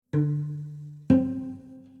This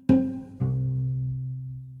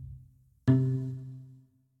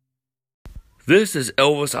is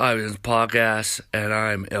Elvis Iverson's podcast, and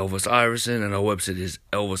I'm Elvis Iverson, and our website is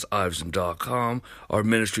elvisiverson.com. Our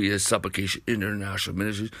ministry is Supplication International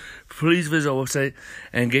Ministries. Please visit our website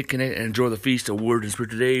and get connected and enjoy the Feast of Word and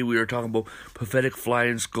Spirit. Today we are talking about prophetic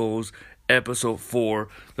flying skulls, episode 4.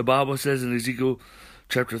 The Bible says in Ezekiel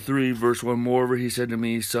chapter 3, verse 1, moreover, he said to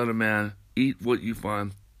me, Son of man, eat what you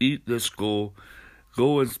find, eat the skull,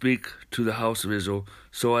 go and speak to the house of Israel.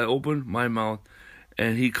 So I opened my mouth,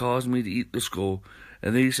 and he caused me to eat the skull.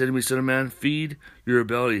 And then he said to me, Son of man, feed your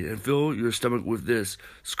belly, and fill your stomach with this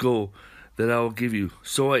skull that I will give you.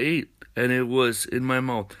 So I ate, and it was in my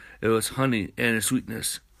mouth. It was honey and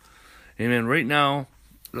sweetness. Amen. Right now,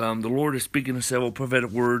 the Lord is speaking several prophetic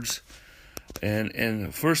words. And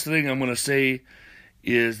the first thing I'm going to say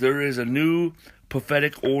is there is a new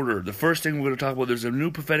prophetic order. The first thing we're going to talk about, there's a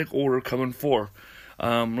new prophetic order coming forth.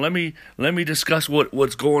 Let me discuss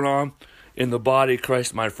what's going on in the body of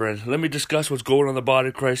Christ, my friend. Let me discuss what's going on in the body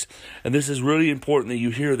of Christ, and this is really important that you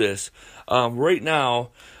hear this. Right now,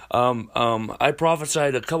 I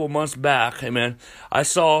prophesied a couple months back, amen, I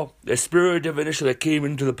saw a spirit of divination that came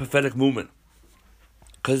into the prophetic movement,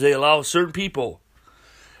 because they allow certain people,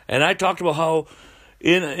 and I talked about how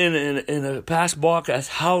in a past podcast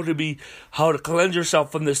how to cleanse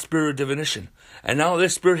yourself from this spirit of divination, and now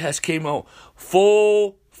this spirit has came out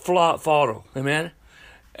full throttle, amen.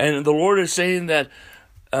 And the Lord is saying that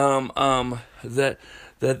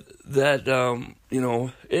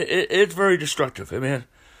it's very destructive. Amen.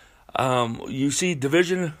 You see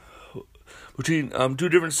division between two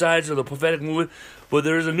different sides of the prophetic movement, but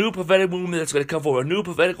there is a new prophetic movement that's going to come forward. A new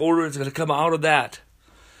prophetic order is going to come out of that.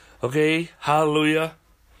 Okay, hallelujah.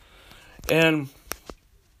 And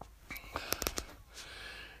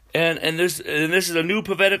this is a new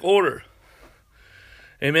prophetic order.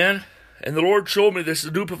 Amen. And the Lord showed me this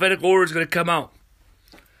new prophetic order is going to come out.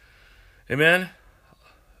 Amen.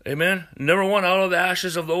 Amen. Number one, out of the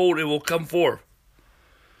ashes of the old, it will come forth.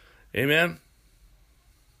 Amen.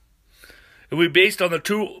 It will be based on the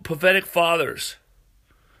two prophetic fathers.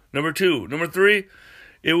 Number two. Number three,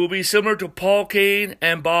 it will be similar to Paul Cain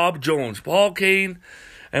and Bob Jones. Paul Cain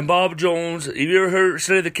and Bob Jones, if you ever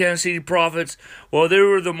studied the Kansas City prophets, well, they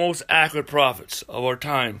were the most accurate prophets of our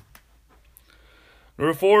time.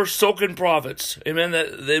 Number four, soaking prophets. Amen.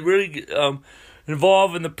 That they really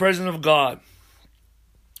involve in the presence of God.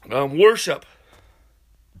 Worship.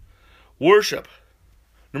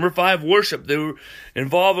 Number five, worship. They were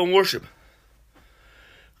involved in worship.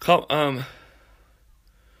 Number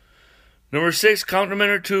six,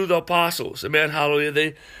 complementary to the apostles. Amen. Hallelujah.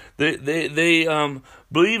 They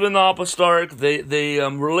believe in the apostolic. They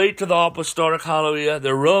relate to the apostolic. Hallelujah.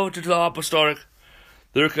 They're relative to the apostolic.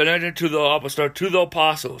 They're connected to the apostolic, to the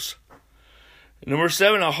apostles. Number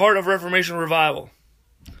seven, a heart of Reformation revival.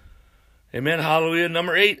 Amen. Hallelujah.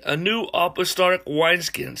 Number eight, a new apostolic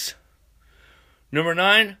wineskins. Number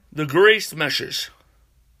nine, the grace meshes.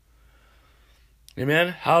 Amen.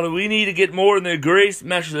 Hallelujah. We need to get more in the grace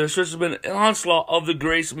meshes. There's just been an onslaught of the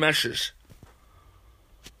grace meshes.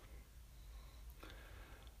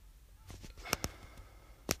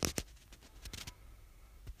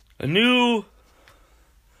 A new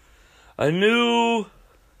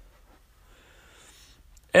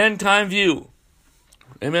end time view.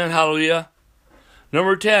 Amen. Hallelujah.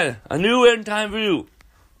 Number 10, a new end time view,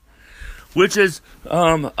 which is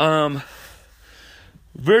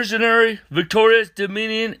visionary, victorious,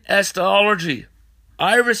 dominion eschatology,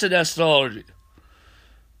 Iverson eschatology.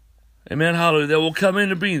 Amen. Hallelujah. That will come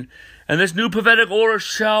into being, and this new prophetic order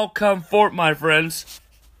shall come forth, my friends.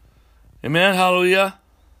 Amen. Hallelujah.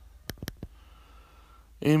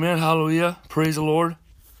 Amen. Hallelujah. Praise the Lord.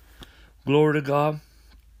 Glory to God.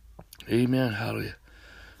 Amen. Hallelujah.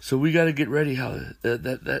 So we got to get ready. Hallelujah.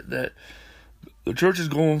 That the church is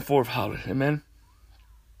going forth. Hallelujah. Amen.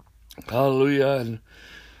 Hallelujah.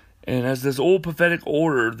 And as this old prophetic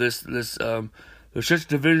order, there's such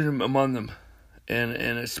division among them, and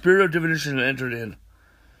a spirit of division entered in,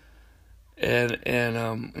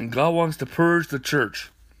 and God wants to purge the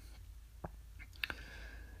church.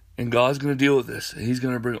 And God's going to deal with this. And He's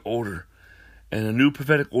going to bring order. And a new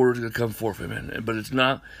prophetic order is going to come forth. Amen. But it's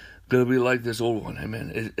not going to be like this old one.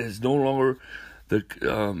 Amen. It's no longer the,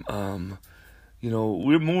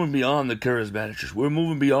 we're moving beyond the charismatic church. We're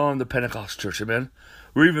moving beyond the Pentecost church. Amen.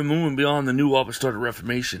 We're even moving beyond the new apostolic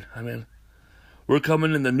reformation. Amen. We're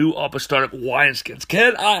coming in the new apostolic wineskins.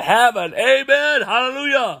 Can I have an amen?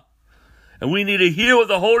 Hallelujah. And we need to hear what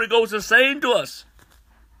the Holy Ghost is saying to us.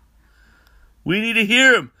 We need to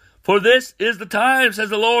hear Him. For this is the time,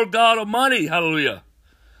 says the Lord God Almighty. Hallelujah.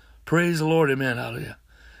 Praise the Lord. Amen. Hallelujah.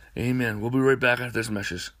 Amen. We'll be right back after this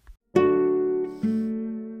message.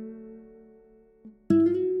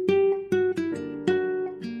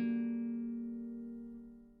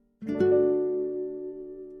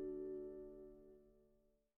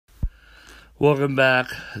 Welcome back.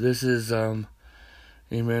 This is Amen,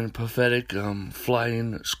 prophetic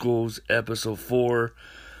flying schools episode 4.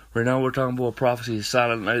 Right now we're talking about prophecy of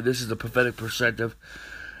silent night. This is the prophetic perspective.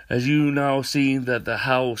 As you now see that the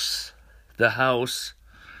House, our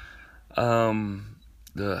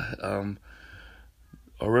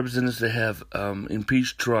representatives, they have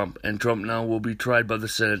impeached Trump, and Trump now will be tried by the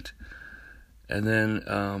Senate. And then,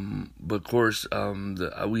 but of course,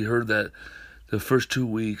 we heard that the first 2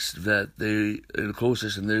 weeks that they in the closed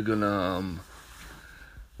session they're gonna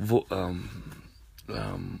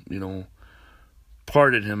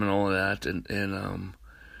pardon him and all of that, and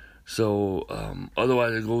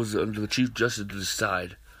otherwise it goes under the Chief Justice to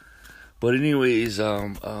decide. But anyways,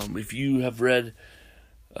 if you have read,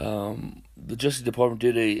 the Justice Department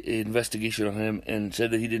did a investigation on him and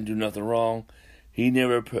said that he didn't do nothing wrong. He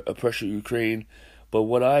never pressured Ukraine. But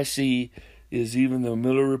what I see is even the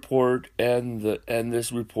Miller report and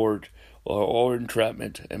this report are all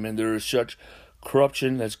entrapment. I mean, there is such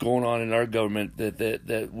corruption that's going on in our government that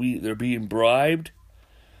they're being bribed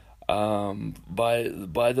by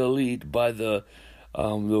the elite, by the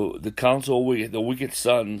council, the wicked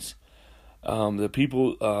sons, the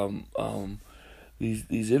people,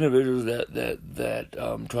 these individuals that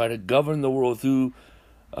try to govern the world through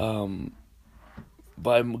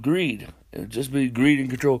by greed, just be greed and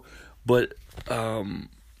control. But Trump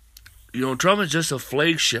is just a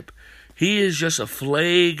flagship. He is just a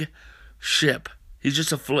flag ship. He's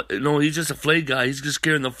just a flag guy. He's just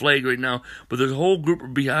carrying the flag right now. But there's a whole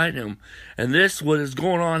group behind him, and what is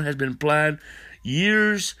going on has been planned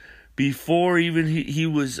years before even he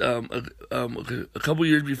was a couple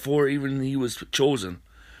years before even he was chosen.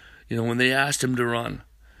 When they asked him to run,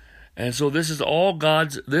 and so this is all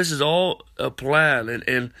God's. This is all a plan,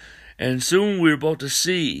 and soon we're about to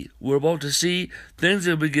see things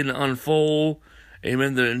will begin to unfold.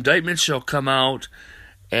 Amen. The indictments shall come out,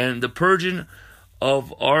 and the purging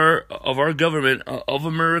of our government of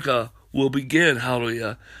America will begin.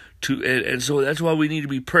 Hallelujah. And so that's why we need to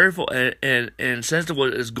be prayerful and sense of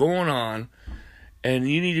what is going on, and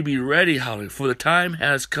you need to be ready. Hallelujah. For the time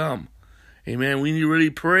has come. Amen. We need to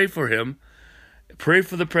really pray for him. Pray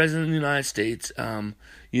for the President of the United States.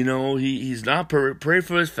 He's not perfect. Pray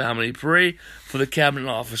for his family. Pray for the cabinet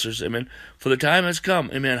officers. Amen. For the time has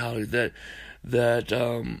come. Amen. Hallelujah. That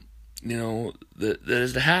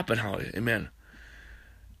is to happen. Hallelujah. Amen.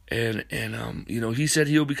 And he said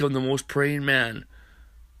he'll become the most praying man,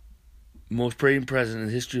 most praying president in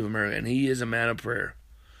the history of America, and he is a man of prayer.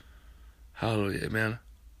 Hallelujah. Amen.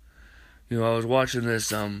 I was watching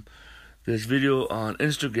this video on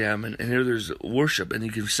Instagram, and here there's worship, and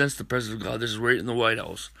you can sense the presence of God. This is right in the White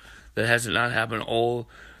House. That has not happened all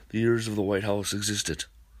the years of the White House existed.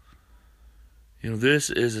 This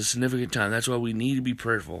is a significant time. That's why we need to be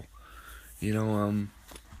prayerful. You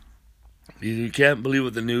can't believe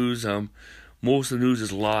what the news. Most of the news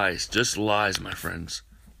is lies, just lies, my friends,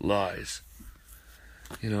 lies.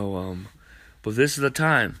 But this is the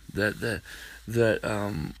time that the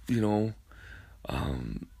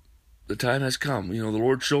time has come. The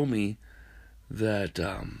Lord showed me that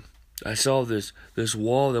I saw this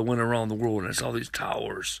wall that went around the world, and I saw these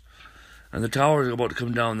towers. And the towers are about to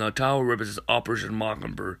come down. The tower represents Operation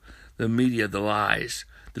Mockingbird, the media, the lies,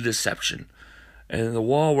 the deception. And the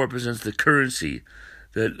wall represents the currency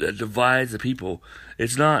that divides the people.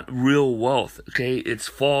 It's not real wealth, okay? It's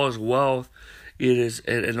false wealth. It is,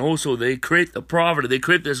 and also they create the poverty. They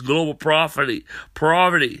create this global poverty.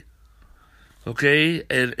 Okay,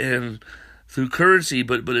 and through currency,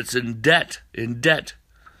 but it's in debt, and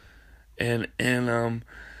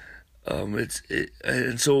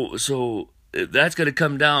so that's going to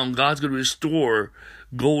come down. God's going to restore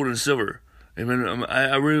gold and silver. Amen.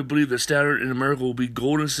 I really believe the standard in America will be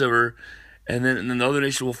gold and silver, and then other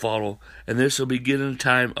nations will follow, and this will begin a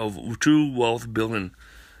time of true wealth building.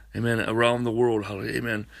 Amen. Around the world, hallelujah.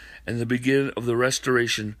 Amen. And the beginning of the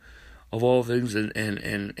restoration of all things, and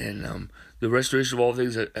the restoration of all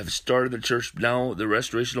things that have started in the church. Now the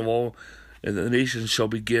restoration of all the nations shall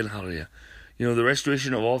begin. Hallelujah. The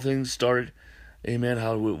restoration of all things started. Amen.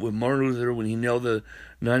 Hallelujah. With Martin Luther, when he nailed the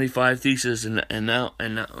 95 Theses, and now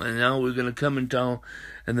we're going to come in town,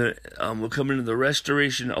 and we're coming into the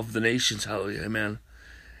restoration of the nations. Hallelujah. Amen.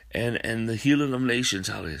 And the healing of nations.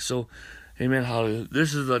 Hallelujah. So, amen. Hallelujah.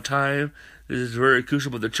 This is the time This is very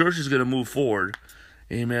crucial, but the church is going to move forward.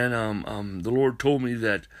 Amen. The Lord told me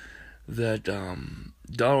that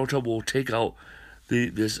Donald Trump will take out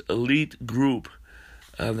this elite group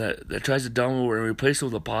that tries to download and replace it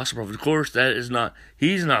with apostle prophets. Of course, he's not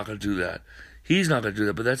going to do that. He's not going to do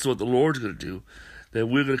that, but that's what the Lord's going to do. That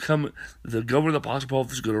we're going to come, the government of the apostle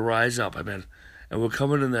prophets is going to rise up, amen. And we're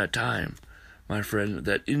coming in that time, my friend,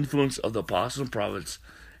 that influence of the apostles and prophets,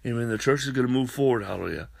 amen. The church is going to move forward,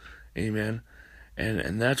 hallelujah, amen.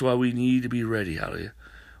 And that's why we need to be ready, hallelujah.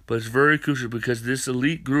 But it's very crucial because this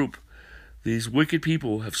elite group, these wicked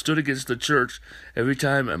people, have stood against the church. Every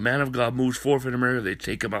time a man of God moves forth in America, they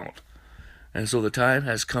take him out. And so the time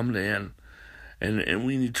has come to end. And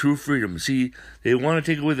we need true freedom. See, they want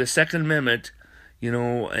to take away the Second Amendment, and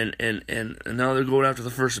now they're going after the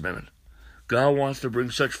First Amendment. God wants to bring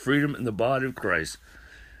such freedom in the body of Christ.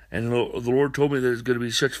 And the Lord told me there's going to be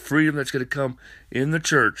such freedom that's going to come in the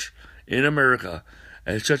church, in America,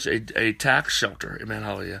 and such a tax shelter, amen,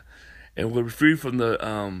 hallelujah. And we'll be free from the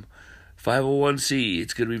 501c.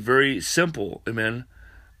 It's going to be very simple, amen.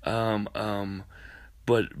 But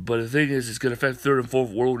the thing is, it's going to affect third and fourth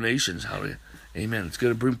world nations, hallelujah. Amen. It's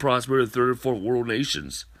going to bring prosperity to third and fourth world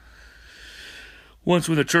nations. Once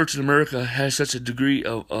when the church in America has such a degree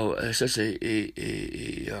of such a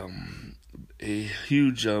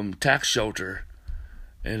huge tax shelter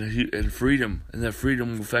and freedom, and that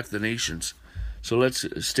freedom will affect the nations. So let's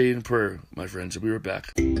stay in prayer, my friends. I'll be right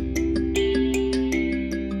back.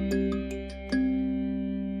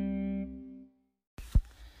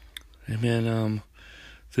 Amen.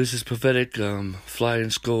 This is prophetic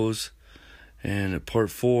flying skulls. And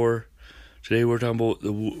part 4, today we're talking about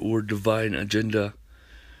the word divine agenda.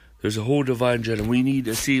 There's a whole divine agenda. We need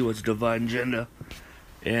to see what's divine agenda.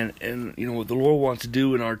 And what the Lord wants to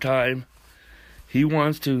do in our time. He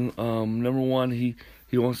wants to, number one, he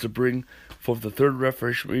wants to bring forth the third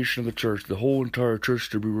reformation of the church, the whole entire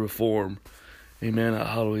church to be reformed. Amen.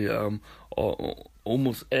 Hallelujah.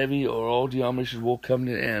 Almost every or all denominations will come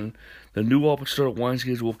to an end. The new apostolic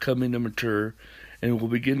wineskins will come in to mature. And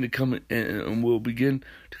we'll begin to come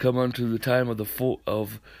unto the time of the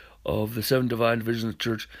 7 divine divisions of the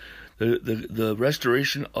church, the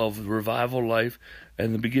restoration of revival life,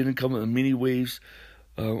 and the beginning coming of the many waves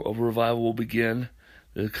of revival will begin.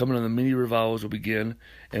 The coming of the many revivals will begin,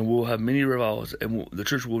 and we'll have many revivals, and the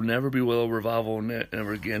church will never be without revival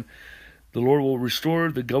never again. The Lord will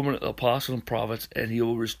restore the government of apostles and prophets, and He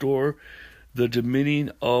will restore the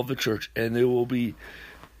dominion of the church, and there will be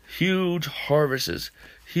huge harvests,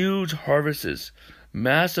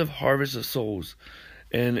 massive harvests of souls.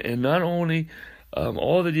 And not only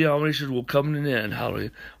all the denominations will come to an end,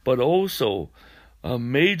 hallelujah, but also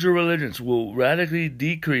major religions will radically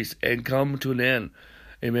decrease and come to an end.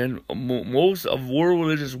 Amen. Most of world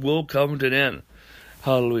religions will come to an end.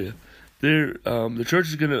 Hallelujah. The church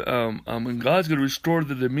is going to, and God's going to restore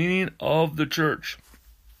the dominion of the church.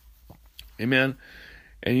 Amen.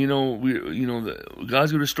 And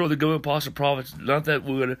God's going to restore the government, apostles, prophets. Not that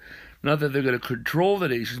they're going to control the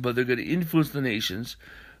nations, but they're going to influence the nations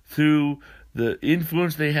through the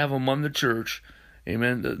influence they have among the church.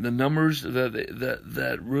 Amen. The numbers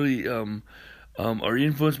that really are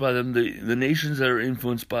influenced by them, the nations that are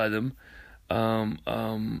influenced by them,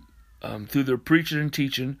 through their preaching and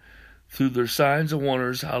teaching, through their signs and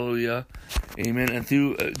wonders. Hallelujah. Amen. And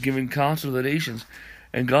through giving counsel to the nations.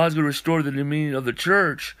 And God's going to restore the dominion of the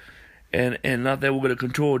church, and not that we're going to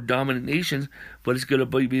control dominant nations, but it's going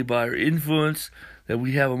to be by our influence that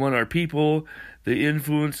we have among our people, the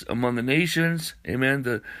influence among the nations, amen,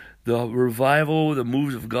 the revival, the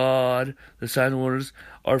moves of God, the signs and wonders,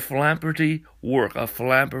 our philanthropy work,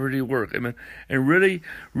 amen, and really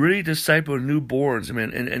disciple newborns,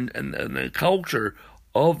 amen, and the culture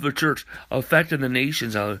of the church affecting the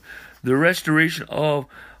nations, the restoration of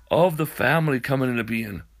the family coming into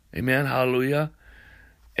being. Amen. Hallelujah.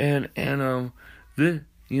 And we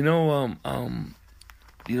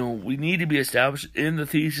need to be established in the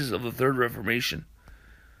thesis of the Third Reformation.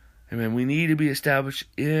 Amen. We need to be established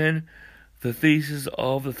in the thesis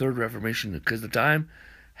of the Third Reformation because the time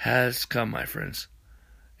has come, my friends.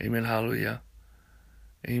 Amen. Hallelujah.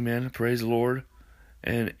 Amen. Praise the Lord.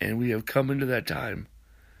 And we have come into that time.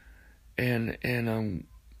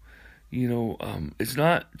 It's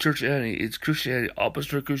not churchianity, it's Christianity.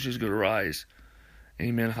 Apostolic Christianity is going to rise.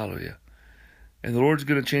 Amen. Hallelujah. And the Lord's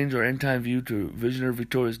going to change our end time view to visionary,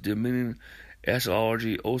 victorious, dominion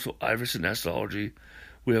eschatology, also Iverson eschatology.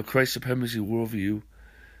 We have Christ supremacy worldview,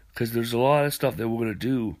 because there's a lot of stuff that we're going to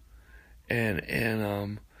do, and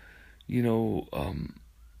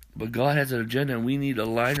But God has an agenda, and we need to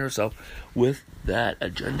align ourselves with that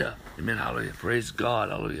agenda. Amen. Hallelujah. Praise God.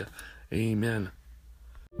 Hallelujah. Amen.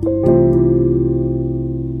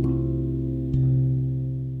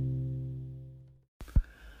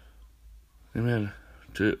 Amen.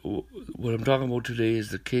 What I'm talking about today is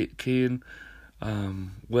the Kanye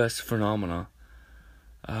West phenomena.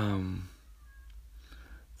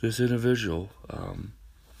 This individual,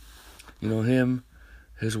 him,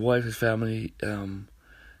 his wife, his family,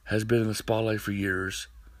 has been in the spotlight for years.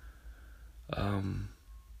 So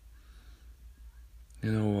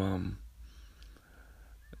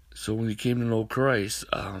when he came to know Christ,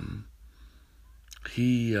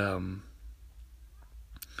 he had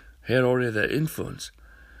already that influence.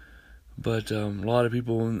 But a lot of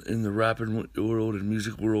people in the rapping world and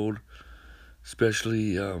music world,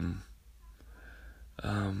 especially, they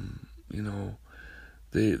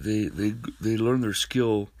learn their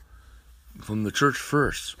skill from the church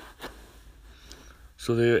first.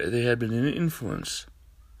 So they had been an influence.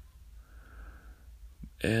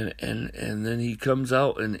 And then he comes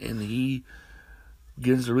out and he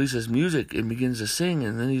begins to release his music and begins to sing,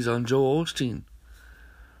 and then he's on Joel Osteen.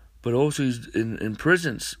 But also he's in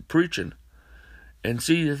prisons preaching. And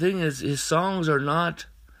see, the thing is, his songs are not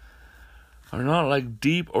like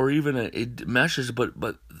deep or even a message,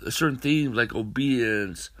 but certain themes like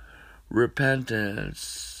obedience,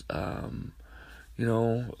 repentance,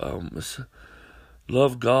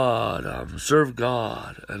 love God, serve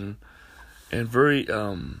God, and very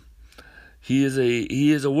he is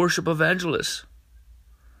a worship evangelist.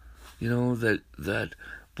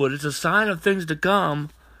 But it's a sign of things to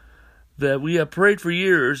come, that we have prayed for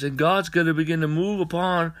years, and God's going to begin to move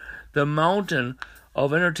upon the mountain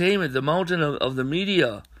of entertainment, the mountain of the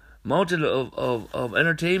media, mountain of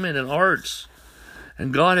entertainment and arts.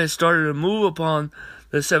 And God has started to move upon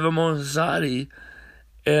the Seven Mountain Society,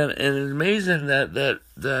 and it's amazing that the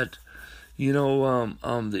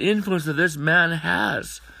influence that this man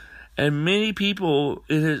has, and many people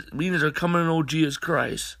in his meetings are coming to know Jesus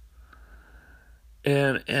Christ.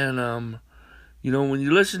 And when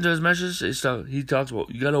you listen to his message, he talks about,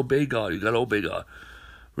 you got to obey God. You got to obey God.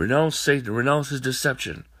 Renounce Satan. Renounce his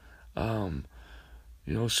deception. Serve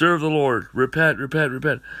the Lord. Repent.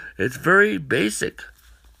 It's very basic.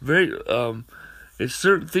 It's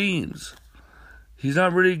certain themes. He's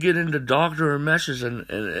not really getting into doctrine or message, and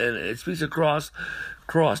it speaks across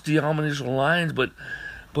denominational lines. But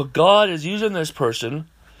God is using this person,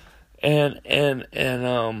 and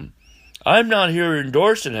I'm not here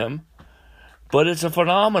endorsing him. But it's a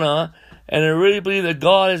phenomena, and I really believe that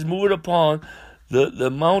God is moving upon the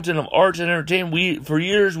mountain of arts and entertainment. For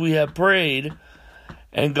years we have prayed,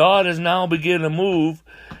 and God is now beginning to move.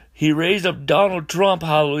 He raised up Donald Trump,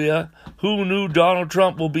 hallelujah. Who knew Donald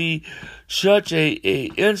Trump will be such a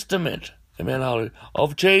instrument, amen, hallelujah,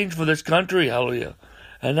 of change for this country, hallelujah.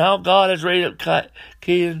 And now God has raised up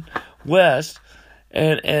Kanye West,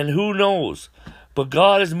 and who knows? But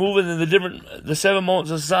God is moving in the Seven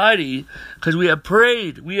Mountain Society, because we have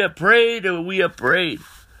prayed. And we have prayed.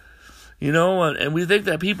 And we think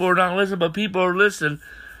that people are not listening, but people are listening.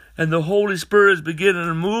 And the Holy Spirit is beginning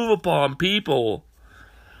to move upon people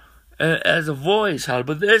as a voice.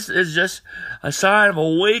 But this is just a sign of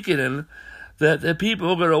awakening, that the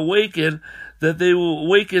people are going to awaken, that they will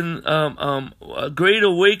awaken, a great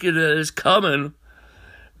awakening that is coming.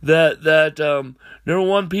 That number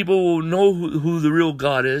one, people will know who the real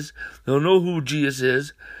God is. They'll know who Jesus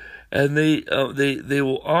is, and they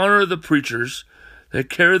will honor the preachers that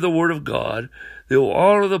carry the word of God. They will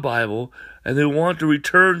honor the Bible, and they want to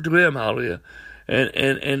return to Him. Hallelujah!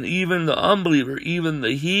 And even the unbeliever, even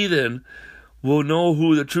the heathen, will know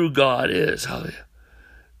who the true God is. Hallelujah!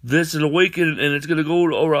 This is awakening, and it's going to go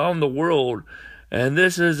around the world. And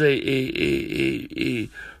this is a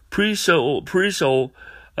pre-soul.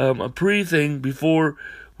 A pre-thing before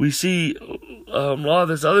we see a lot of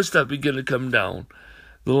this other stuff begin to come down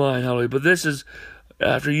the line, hallelujah. But this is,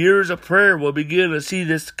 after years of prayer, we'll begin to see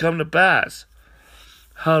this come to pass,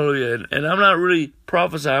 hallelujah. And I'm not really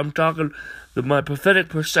prophesying, I'm talking my prophetic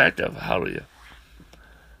perspective, hallelujah,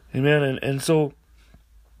 amen. And so,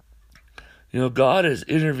 God is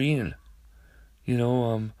intervening,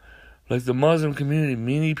 like the Muslim community,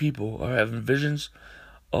 many people are having visions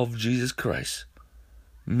of Jesus Christ.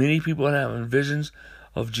 Many people are having visions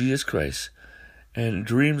of Jesus Christ and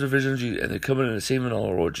dreams of visions of Jesus, and they're coming in the same and all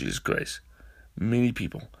our Lord Jesus Christ. Many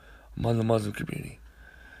people among the Muslim community.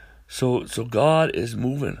 So God is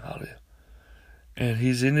moving, hallelujah. And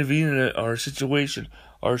He's intervening in our situation,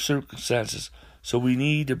 our circumstances. So we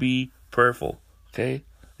need to be prayerful. Okay?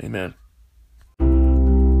 Amen.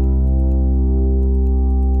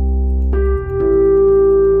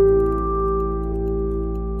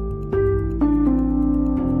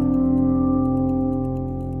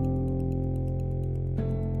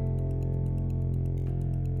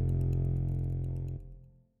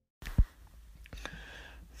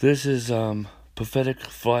 This is Prophetic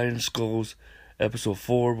Flying Skulls, episode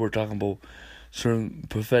 4. We're talking about certain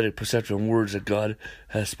prophetic perception words that God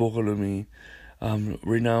has spoken to me.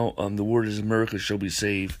 Right now, the word is America shall be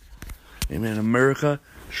saved. Amen. America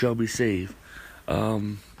shall be saved.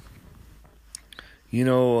 In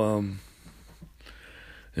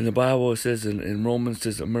the Bible it says, in Romans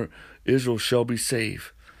it says, Israel shall be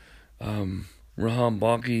saved. Raham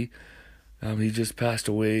Bonnke, he just passed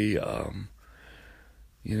away.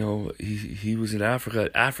 He was in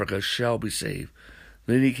Africa. Africa shall be saved.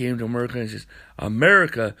 Then he came to America and says,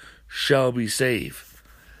 America shall be saved.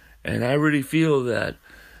 And I really feel that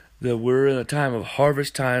we're in a time of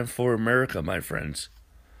harvest time for America, my friends.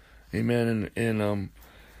 Amen. And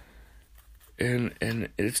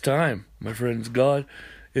it's time, my friends. God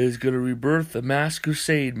is going to rebirth the mass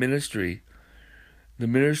crusade ministry, the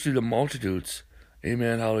ministry of the multitudes.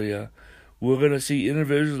 Amen. Hallelujah. We're going to see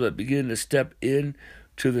individuals that begin to step in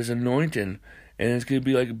to this anointing, and it's going to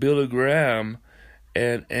be like Billy Graham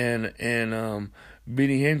and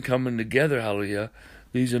Benny Hinn coming together. Hallelujah.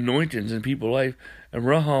 These anointings in people's life, and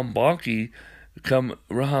Raham Bonnke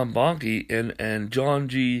and John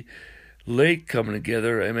G. Lake coming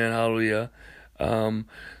together. Amen. Hallelujah.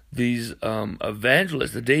 These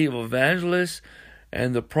evangelists, the day of evangelists,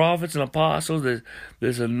 and the prophets and apostles,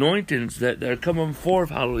 there's anointings that are coming forth,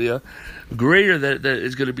 hallelujah, greater that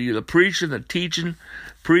is going to be the preaching, the teaching,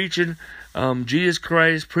 preaching Jesus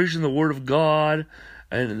Christ, preaching the word of God,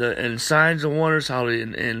 and signs and wonders,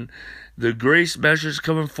 hallelujah, and the grace measures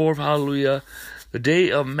coming forth, hallelujah. The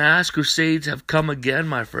day of mass crusades have come again,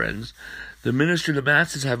 my friends. The ministry of the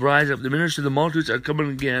masses have risen up. The ministry of the multitudes are coming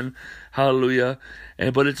again, hallelujah.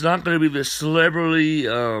 But it's not going to be the celebrity,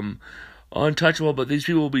 untouchable, but these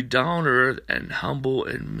people will be down to earth and humble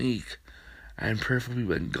and meek and prayerful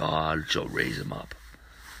people, and God shall raise them up.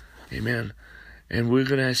 Amen. And we're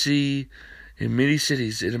going to see in many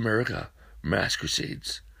cities in America mass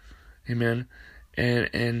crusades. Amen.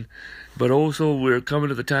 But also we're coming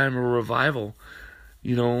to the time of revival.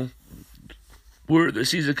 We're the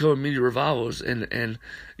season coming many revivals, and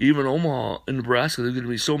even Omaha in Nebraska, there's going to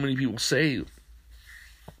be so many people saved.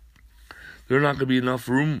 There's not going to be enough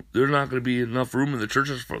room. There's not going to be enough room in the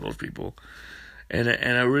churches for those people, and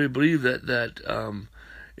I really believe that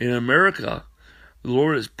in America, the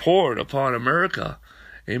Lord is pouring upon America,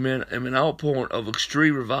 amen. An outpouring of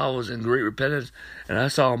extreme revivals and great repentance, and I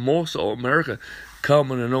saw most of America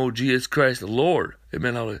coming to know Jesus Christ the Lord,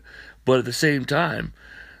 amen. But at the same time,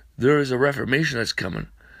 there is a reformation that's coming.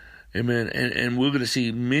 Amen. And we're going to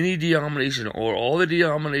see many denominations, or all the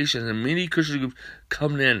denominations and many Christian groups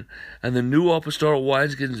coming in, and the new apostolic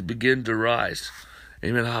wineskins begin to rise.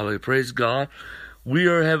 Amen. Hallelujah. Praise God. We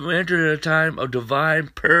have entered a time of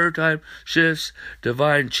divine paradigm shifts,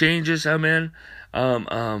 divine changes. Amen.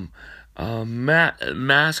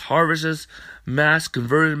 Mass harvests, mass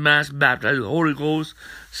conversion, mass baptized, the Holy Ghost,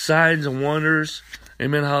 signs and wonders.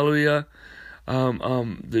 Amen. Hallelujah.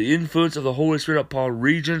 The influence of the Holy Spirit upon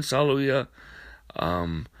regions, hallelujah.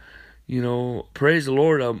 Praise the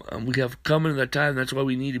Lord. We have come into that time. That's why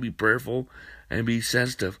we need to be prayerful and be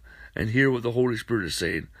sensitive and hear what the Holy Spirit is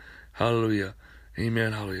saying. Hallelujah.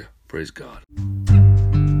 Amen. Hallelujah. Praise God.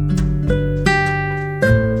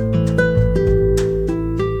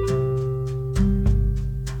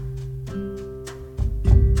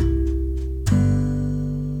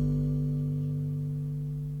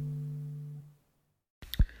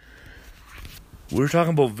 We're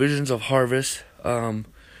talking about visions of harvest. I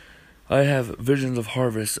have visions of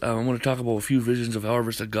harvest. I'm going to talk about a few visions of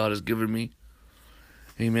harvest that God has given me.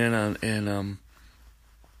 Amen. And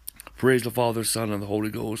praise the Father, Son, and the Holy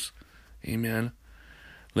Ghost. Amen.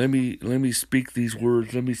 Let me speak these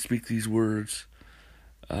words. Let me speak these words.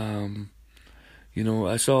 I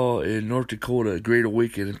saw in North Dakota a great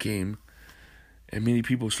awakening came. And many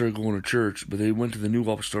people started going to church, but they went to the new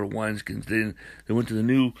apostolic wineskins. They went to the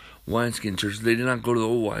new wineskin church. They did not go to the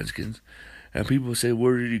old wineskins. And people say,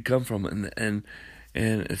 "Where did you come from?" And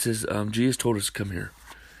it says, Jesus told us to come here.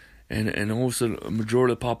 And also a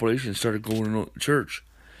majority of the population started going to church.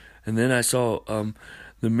 And then I saw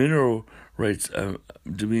the mineral rights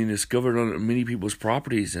being discovered on many people's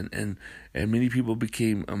properties, and many people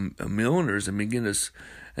became millionaires and and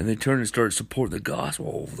they turned and started supporting the gospel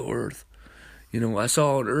all over the earth. I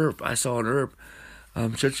saw on earth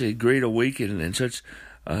such a great awakening and such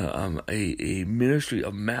a ministry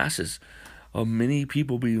of masses, of many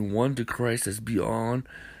people being won to Christ that's beyond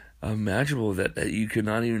imaginable, that you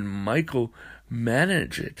cannot even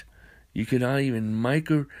micromanage it. You cannot even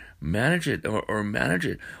micromanage it or manage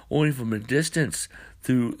it. Only from a distance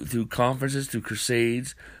through conferences, through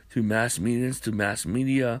crusades, through mass meetings, through mass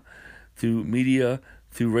media, through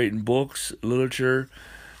writing books, literature,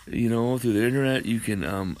 through the internet. You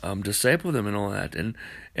can disciple them and all that. And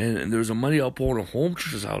there's a mighty outpouring of home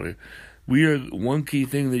churches out there. One key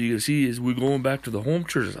thing that you can see is we're going back to the home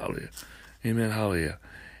churches out there. Amen, hallelujah.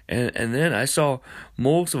 And then I saw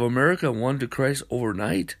most of America won to Christ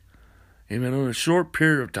overnight. Amen, in a short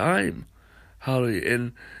period of time.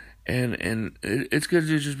 Hallelujah. And it's going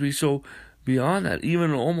to just be so beyond that.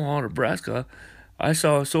 Even in Omaha, Nebraska, I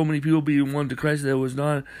saw so many people being won to Christ that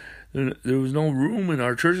there was no room in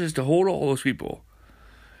our churches to hold all those people.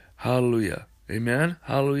 Hallelujah. Amen.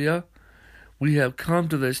 Hallelujah. We have come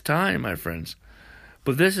to this time, my friends.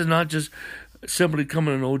 But this is not just simply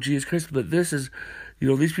coming to know Jesus Christ, but this is,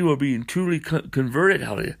 these people are being truly converted.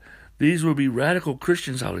 Hallelujah. These will be radical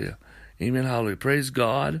Christians. Hallelujah. Amen. Hallelujah. Praise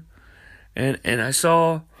God. And I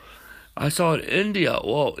saw in India.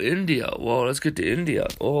 Well, India. Well, let's get to India.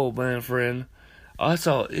 Oh, man, friend. I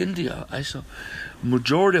saw India. I saw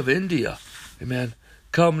majority of India. Amen.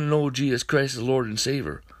 Come to know Jesus Christ as Lord and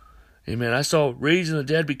Savior. Amen. I saw raising the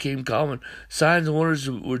dead became common. Signs and wonders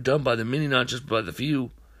were done by the many, not just by the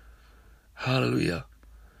few. Hallelujah.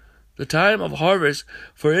 The time of harvest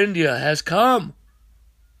for India has come.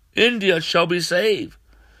 India shall be saved.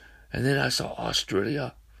 And then I saw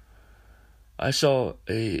Australia. I saw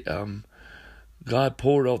God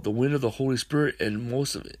poured out the wind of the Holy Spirit, and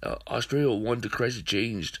most of Australia won to Christ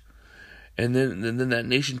changed. And then that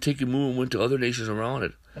nation taking move and went to other nations around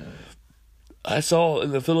it. I saw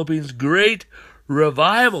in the Philippines great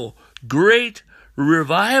revival. Great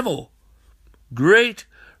revival. Great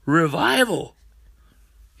revival.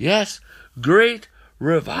 Yes, great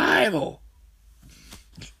revival.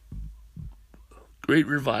 Great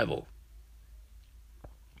revival.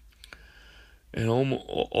 And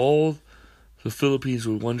all the Philippines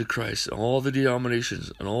were won to Christ. And all the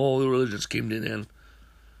denominations and all the religions came to an end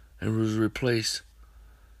and was replaced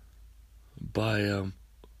by, amen,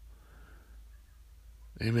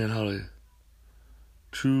 hallelujah,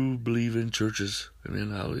 true believing churches.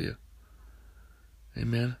 Amen, hallelujah.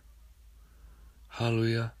 Amen.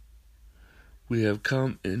 Hallelujah. We have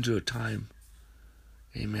come into a time,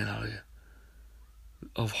 amen, hallelujah,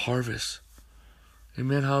 of harvest.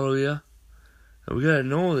 Amen, hallelujah. And we got to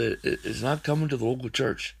know that it's not coming to the local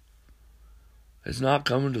church. It's not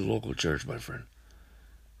coming to the local church, my friend.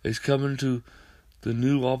 It's coming to the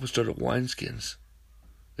new apostolic wineskins.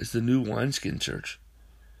 It's the new wineskin church.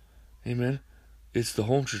 Amen. It's the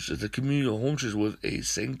home church. It's the communal home church with a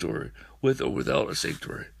sanctuary, with or without a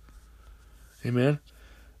sanctuary. Amen.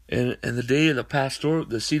 And the day of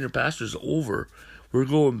the senior pastor is over. We're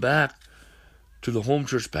going back to the home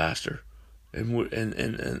church pastor. And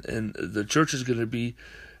the church is going to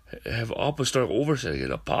have apostolic oversight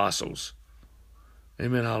and apostles.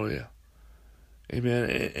 Amen, hallelujah.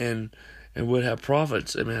 Amen, and we'll have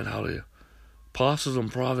prophets. Amen, hallelujah. Apostles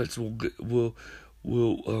and prophets will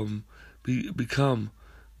become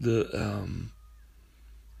the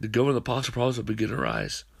government of the apostle prophets will begin to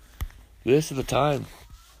rise. This is the time.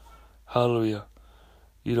 Hallelujah.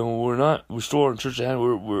 We're not restoring church, and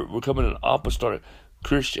we're coming to apostolic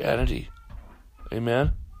Christianity.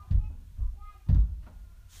 Amen.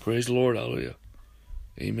 Praise the Lord. Hallelujah.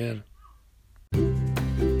 Amen.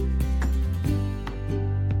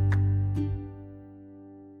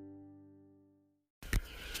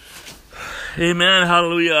 Amen.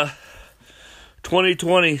 Hallelujah.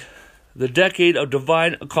 2020, the decade of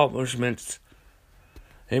divine accomplishments.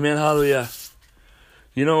 Amen. Hallelujah.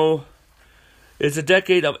 It's a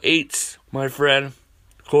decade of eights, my friend,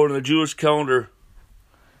 according to the Jewish calendar.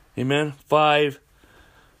 Amen. 5.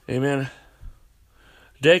 Amen.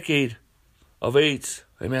 Decade of eights.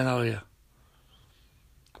 Amen. Hallelujah.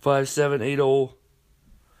 5, 7, 8, 0.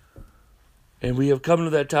 And we have come to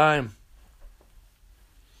that time.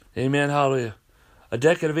 Amen. Hallelujah. A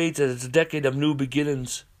decade of eights is a decade of new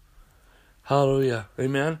beginnings. Hallelujah.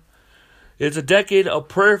 Amen. It's a decade of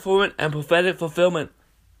prayer fulfillment and prophetic fulfillment.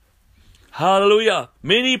 Hallelujah.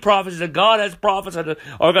 Many prophecies that God has prophesied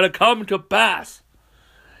are going to come to pass.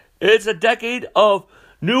 It's a decade of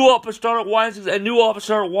new apostolic wines and new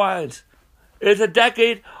apostolic wines. It's a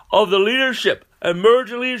decade of the leadership,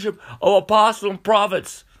 emerging leadership of apostles and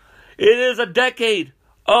prophets. It is a decade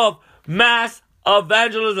of mass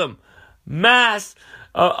evangelism, mass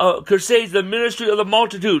crusades, the ministry of the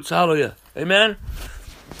multitudes. Hallelujah. Amen.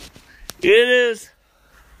 It is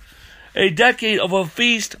a decade of a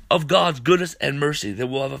feast of God's goodness and mercy. That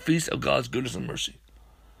we'll have a feast of God's goodness and mercy.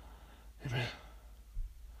 Amen.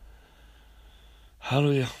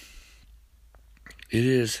 Hallelujah. It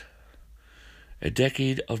is a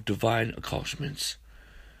decade of divine accomplishments.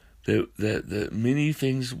 The many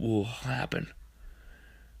things will happen.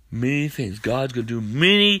 Many things. God's going to do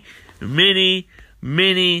many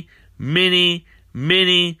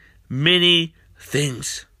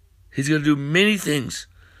things. He's going to do many things.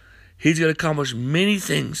 He's going to accomplish many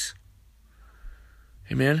things.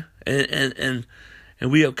 Amen. And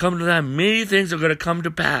we have come to that. Many things are going to come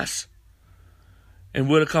to pass. And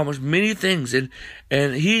we'll accomplish many things. And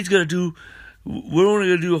He's going to do, we're only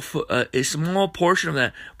going to do a small portion of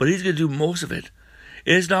that. But He's going to do most of it.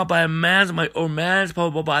 It's not by man's might or man's power,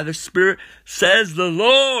 but by the Spirit, says the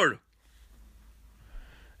Lord.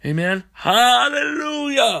 Amen.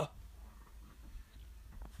 Hallelujah.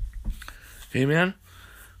 Amen.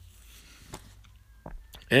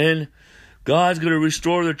 And God's going to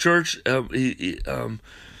restore the church.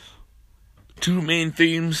 Two main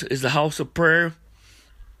themes is the house of prayer.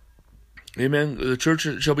 Amen. The church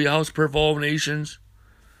shall be a house of prayer for all nations.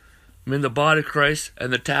 Amen. The body of Christ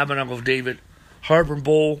and the tabernacle of David. Harp and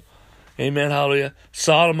bowl. Amen. Hallelujah.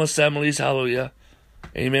 Solemn assemblies. Hallelujah.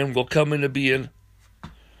 Amen. Will come into being.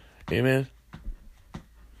 Amen.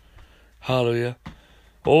 Hallelujah.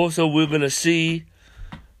 Also, we're going to see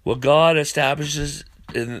what God establishes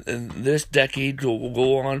in this decade will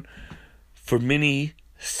go on for many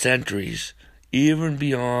centuries, even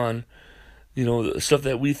beyond, the stuff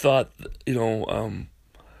that we thought, it's going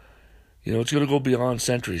to go beyond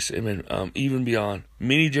centuries. Amen. Even beyond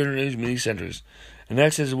many generations, many centuries. And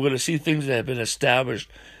next is we're going to see things that have been established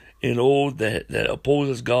in old that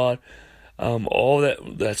opposes God. All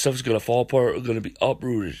that stuff is going to fall apart, going to be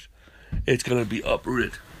uprooted. It's going to be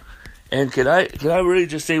uprooted. And can I really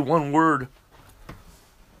just say one word?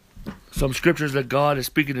 Some scriptures that God is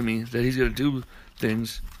speaking to me, that He's going to do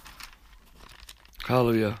things.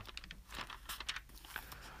 Hallelujah.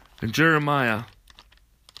 In Jeremiah,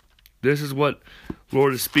 this is what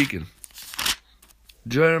Lord is speaking.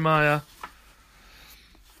 Jeremiah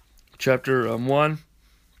chapter 1.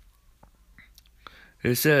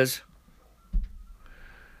 It says,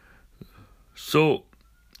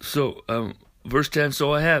 verse 10,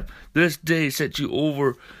 so I have this day set you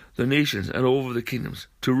over the nations and over the kingdoms,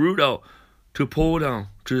 to root out, to pull down,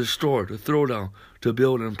 to destroy, to throw down, to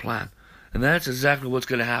build and plant. And that's exactly what's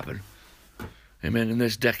going to happen. Amen. In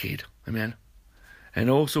this decade. Amen. And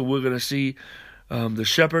also we're going to see the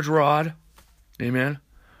shepherd's rod. Amen.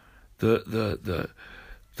 The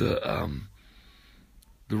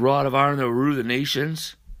rod of iron that will rule the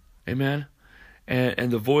nations. Amen.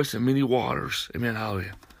 And the voice of many waters. Amen.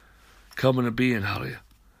 Hallelujah. Coming to being. Hallelujah.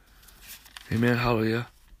 Amen. Hallelujah.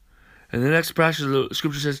 And the next passage of the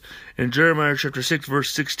scripture says, in Jeremiah chapter 6,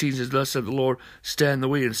 verse 16 says, thus said the Lord, stand in the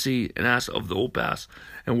way and see, and ask of the old paths,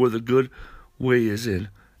 and where the good way is in,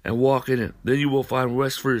 and walk in it. Then you will find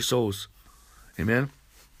rest for your souls. Amen.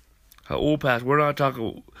 Old paths. We're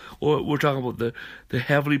talking about the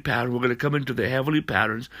heavenly pattern. We're going to come into the heavenly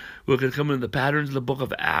patterns. We're going to come into the patterns of the book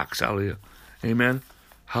of Acts. Hallelujah. Amen.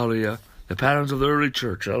 Hallelujah. The patterns of the early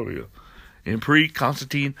church. Hallelujah. In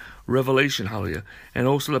pre-Constantine revelation. Hallelujah. And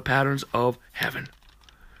also the patterns of heaven.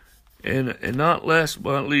 And not last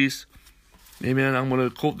but not least, amen, I'm going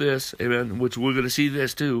to quote this, amen, which we're going to see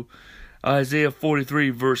this too. Isaiah 43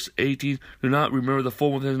 verse 18, do not remember the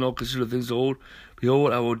former things, nor consider things old.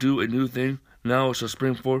 Behold, I will do a new thing. Now it shall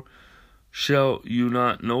spring forth. Shall you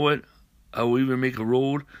not know it? I will even make a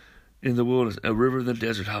road in the wilderness, a river in the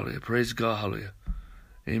desert. Hallelujah. Praise God. Hallelujah.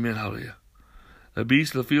 Amen. Hallelujah. The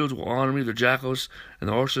beasts of the fields will honor me, the jackals and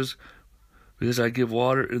the horses, because I give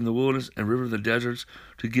water in the wilderness and river in the deserts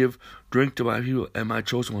to give drink to my people and my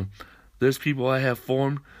chosen one. This people I have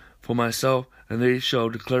formed for myself, and they shall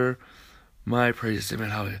declare my praises. Amen.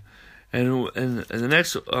 Hallelujah. And the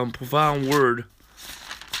next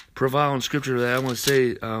profound scripture that I want to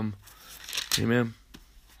say, amen.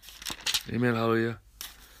 Amen. Hallelujah.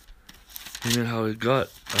 Amen. Hallelujah. God,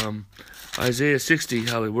 Isaiah 60.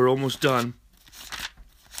 Hallelujah. We're almost done.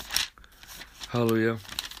 Hallelujah.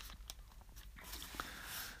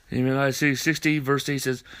 Amen. Isaiah 60 verse 8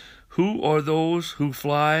 says, who are those who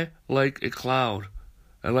fly like a cloud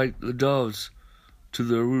and like the doves to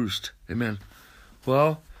their roost? Amen.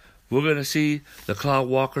 Well, we're going to see the cloud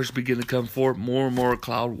walkers begin to come forth. More and more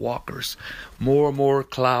cloud walkers. More and more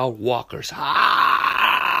cloud walkers. Hallelujah.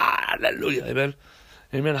 Amen.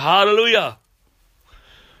 Amen. Hallelujah.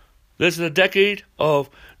 This is a decade of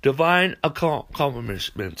divine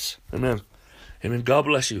accomplishments. Amen. Amen. God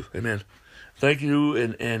bless you. Amen. Thank you.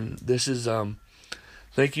 And this is,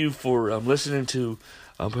 thank you for listening to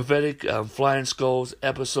Prophetic Flying Skulls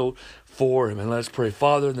episode for him. And let's pray.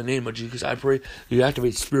 Father, in the name of Jesus, I pray you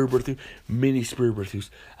activate spirit breakthrough, many spirit breakthroughs.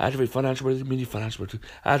 Activate financial breakthrough, many financial breakthrough.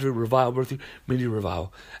 Activate revival breakthrough, many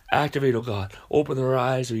revival. Activate, oh God. Open their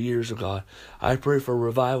eyes, their ears, oh God. I pray for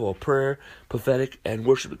revival, prayer, prophetic, and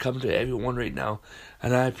worship to come to everyone right now.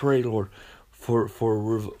 And I pray, Lord, for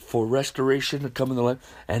restoration to come in their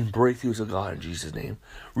life and breakthroughs of God in Jesus' name.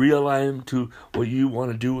 Realign them to what you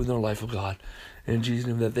want to do in their life, of God. In Jesus'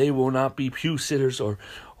 name, that they will not be pew sitters or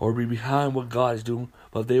be behind what God is doing,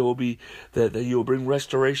 but they will be that you will bring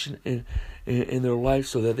restoration in their life,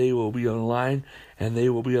 so that they will be online and they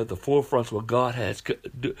will be at the forefront of what God has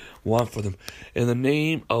want for them. In the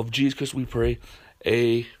name of Jesus Christ, we pray.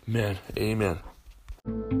 Amen. Amen.